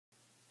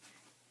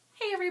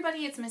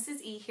everybody, it's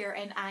Mrs. E here,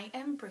 and I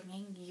am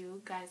bringing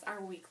you guys our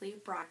weekly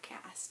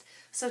broadcast.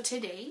 So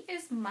today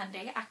is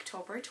Monday,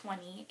 October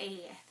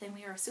 28th, and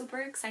we are super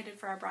excited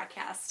for our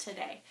broadcast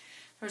today.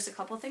 There's a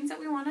couple things that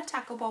we want to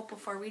talk about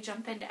before we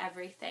jump into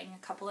everything,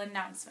 a couple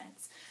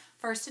announcements.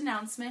 First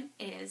announcement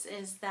is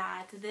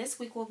that this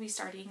week we'll be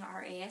starting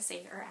our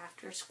ASA, or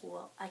After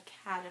School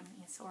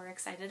Academy. So we're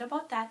excited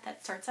about that.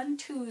 That starts on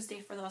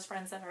Tuesday for those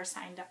friends that are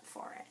signed up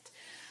for it.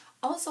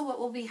 Also, what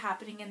will be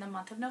happening in the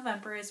month of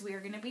November is we are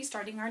going to be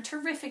starting our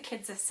Terrific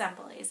Kids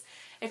Assemblies.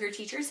 If your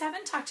teachers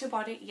haven't talked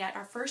about it yet,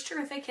 our first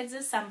Terrific Kids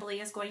Assembly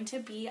is going to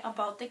be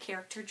about the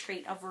character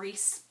trait of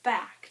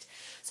respect.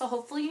 So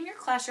hopefully in your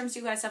classrooms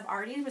you guys have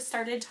already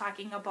started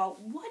talking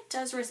about what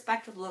does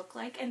respect look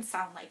like and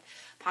sound like.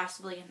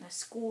 Possibly in the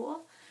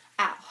school,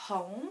 at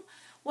home.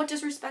 What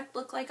does respect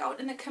look like out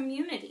in the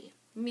community?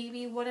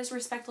 Maybe what does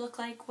respect look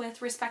like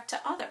with respect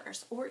to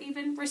others, or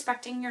even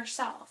respecting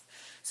yourself?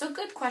 So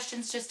good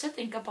questions just to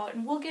think about,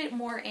 and we'll get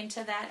more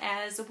into that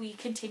as we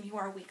continue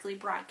our weekly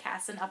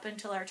broadcasts and up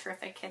until our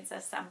Terrific Kids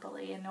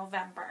Assembly in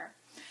November.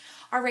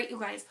 All right, you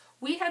guys,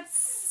 we had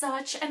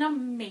such an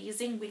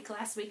amazing week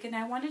last week, and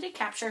I wanted to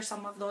capture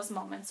some of those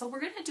moments. So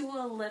we're going to do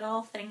a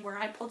little thing where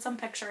I pulled some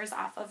pictures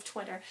off of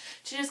Twitter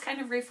to just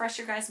kind of refresh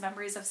your guys'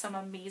 memories of some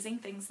amazing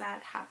things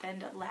that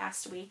happened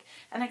last week.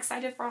 And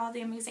excited for all the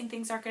amazing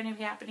things that are going to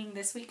be happening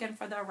this week and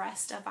for the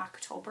rest of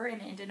October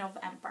and into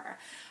November.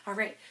 All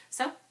right,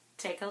 so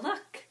take a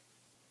look.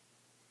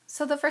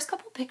 So the first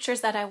couple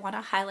pictures that I want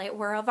to highlight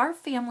were of our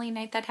family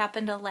night that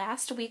happened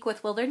last week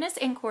with Wilderness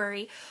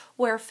Inquiry,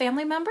 where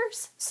family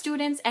members,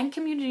 students, and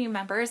community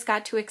members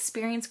got to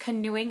experience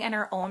canoeing in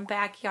our own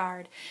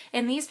backyard.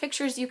 In these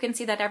pictures, you can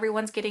see that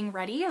everyone's getting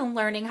ready and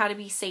learning how to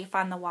be safe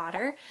on the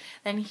water.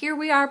 Then here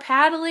we are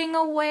paddling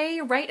away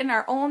right in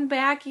our own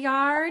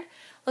backyard.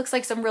 Looks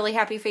like some really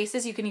happy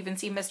faces. You can even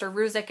see Mr.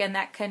 Ruzick in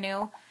that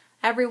canoe.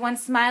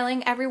 Everyone's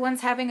smiling. Everyone's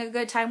having a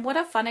good time. What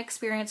a fun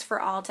experience for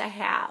all to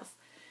have.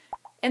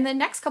 In the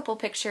next couple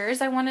pictures,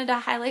 I wanted to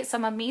highlight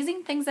some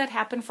amazing things that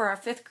happened for our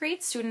 5th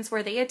grade students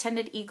where they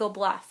attended Eagle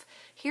Bluff.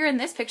 Here in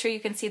this picture, you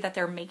can see that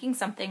they're making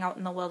something out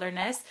in the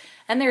wilderness.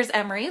 And there's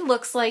Emery.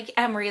 Looks like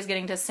Emery is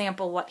getting to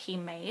sample what he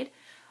made.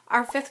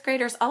 Our 5th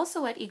graders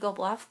also at Eagle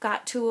Bluff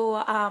got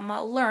to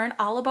learn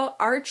all about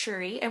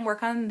archery and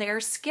work on their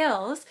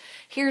skills.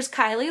 Here's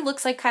Kylie.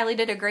 Looks like Kylie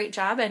did a great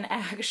job and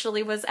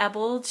actually was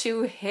able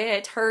to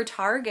hit her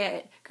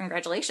target.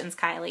 Congratulations,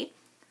 Kylie.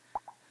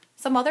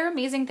 Some other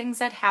amazing things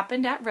that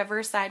happened at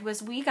Riverside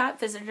was we got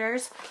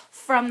visitors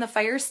from the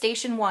Fire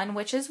Station 1,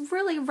 which is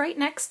really right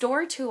next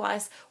door to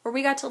us, where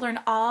we got to learn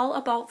all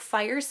about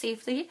fire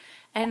safety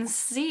and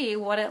see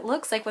what it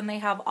looks like when they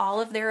have all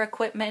of their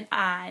equipment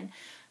on.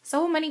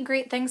 So many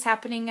great things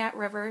happening at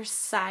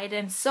Riverside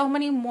and so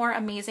many more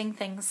amazing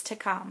things to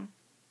come.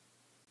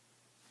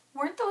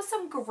 Weren't those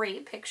some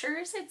great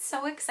pictures? It's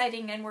so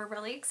exciting, and we're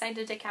really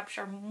excited to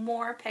capture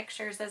more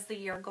pictures as the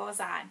year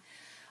goes on.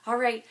 All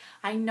right,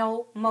 I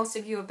know most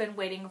of you have been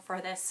waiting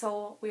for this,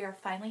 so we are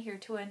finally here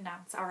to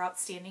announce our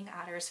outstanding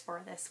otters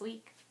for this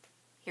week.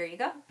 Here you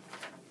go.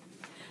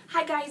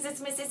 Hi guys, it's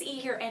Mrs. E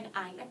here, and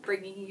I am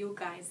bringing you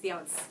guys the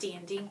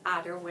outstanding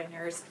otter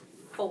winners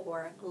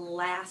for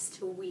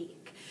last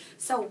week.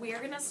 So we're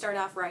going to start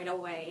off right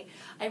away,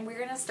 and we're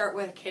going to start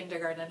with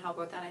kindergarten. How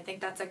about that? I think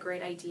that's a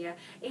great idea.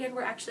 And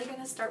we're actually going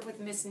to start with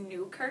Miss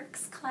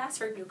Newkirk's class,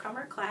 her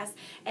newcomer class,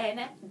 and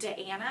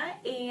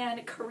Deanna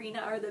and Karina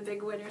are the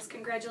big winners.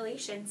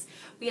 Congratulations.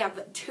 We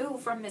have 2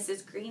 from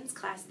Mrs. Green's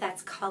class.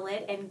 That's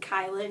Cullen and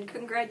Kylan.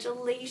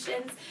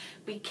 Congratulations.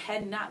 We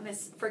cannot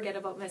forget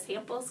about Miss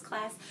Hample's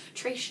class.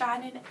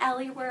 Trayshawn and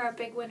Ellie were our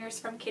big winners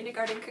from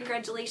kindergarten.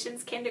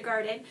 Congratulations,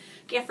 kindergarten.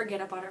 Can't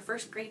forget about our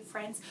 1st grade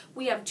friends.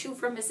 We have 2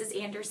 from Mrs.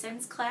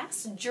 Anderson's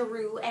class,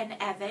 Drew and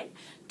Evan.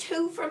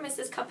 2 from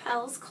Mrs.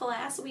 Capel's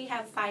class, we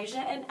have Faija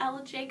and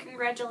LJ.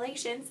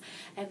 Congratulations.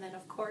 And then,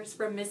 of course,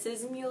 from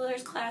Mrs.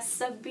 Mueller's class,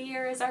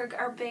 Sabir is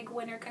our big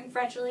winner.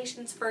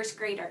 Congratulations, 1st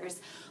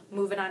graders.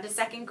 Moving on to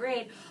 2nd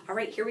grade. All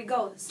right, here we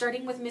go.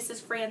 Starting with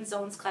Mrs.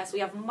 Franzone's class, we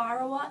have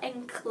Marwa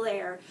and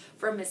Claire.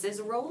 For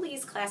Mrs.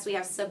 Rowley's class, we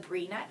have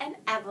Sabrina and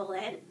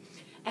Evelyn.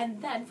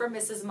 And then for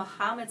Mrs.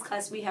 Muhammad's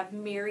class, we have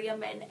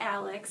Miriam and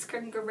Alex.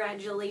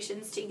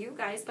 Congratulations to you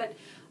guys. But,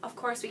 of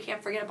course, we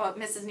can't forget about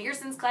Mrs.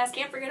 Nearson's class.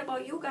 Can't forget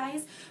about you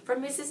guys. For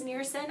Mrs.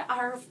 Nearson,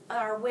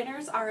 our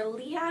winners are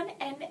Leon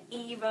and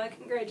Eva.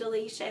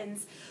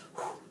 Congratulations.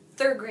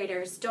 3rd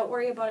graders, don't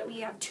worry about it.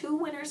 We have 2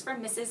 winners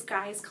from Mrs.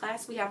 Guy's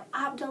class. We have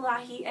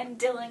Abdullahi and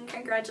Dylan.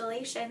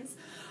 Congratulations.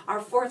 Our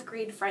 4th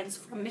grade friends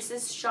from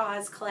Mrs.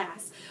 Shaw's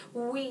class.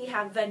 We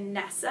have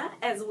Vanessa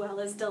as well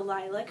as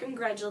Delilah.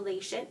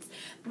 Congratulations.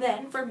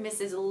 Then for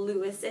Mrs.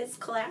 Lewis's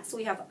class,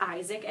 we have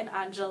Isaac and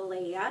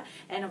Angelea.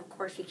 And of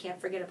course, we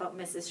can't forget about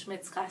Mrs.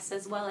 Schmidt's class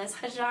as well as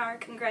Hajar.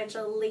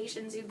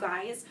 Congratulations, you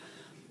guys.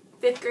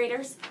 5th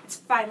graders, it's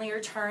finally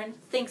your turn.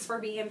 Thanks for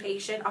being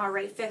patient. All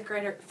right,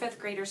 5th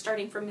grader,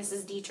 starting from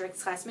Mrs.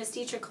 Dietrich's class. Miss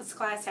Dietrich's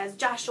class has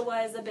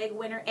Joshua as the big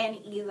winner and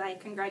Eli.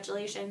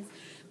 Congratulations.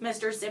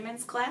 Mr.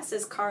 Simmons' class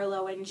is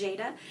Carlo and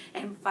Jada.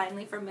 And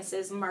finally, from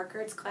Mrs.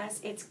 Markert's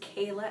class, it's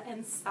Kayla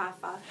and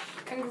Safa.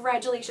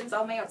 Congratulations,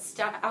 all my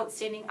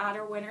outstanding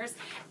Otter winners.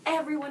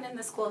 Everyone in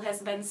the school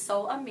has been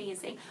so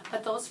amazing.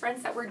 But those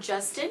friends that were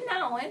just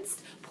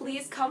announced,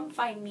 please come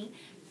find me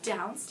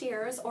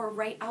downstairs or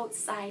right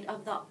outside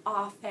of the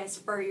office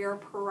for your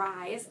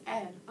prize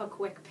and a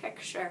quick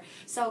picture.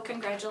 So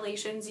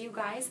congratulations, you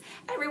guys.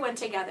 Everyone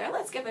together,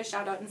 let's give a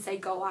shout out and say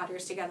go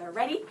Otters together.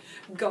 Ready?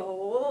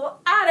 Go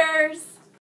Otters!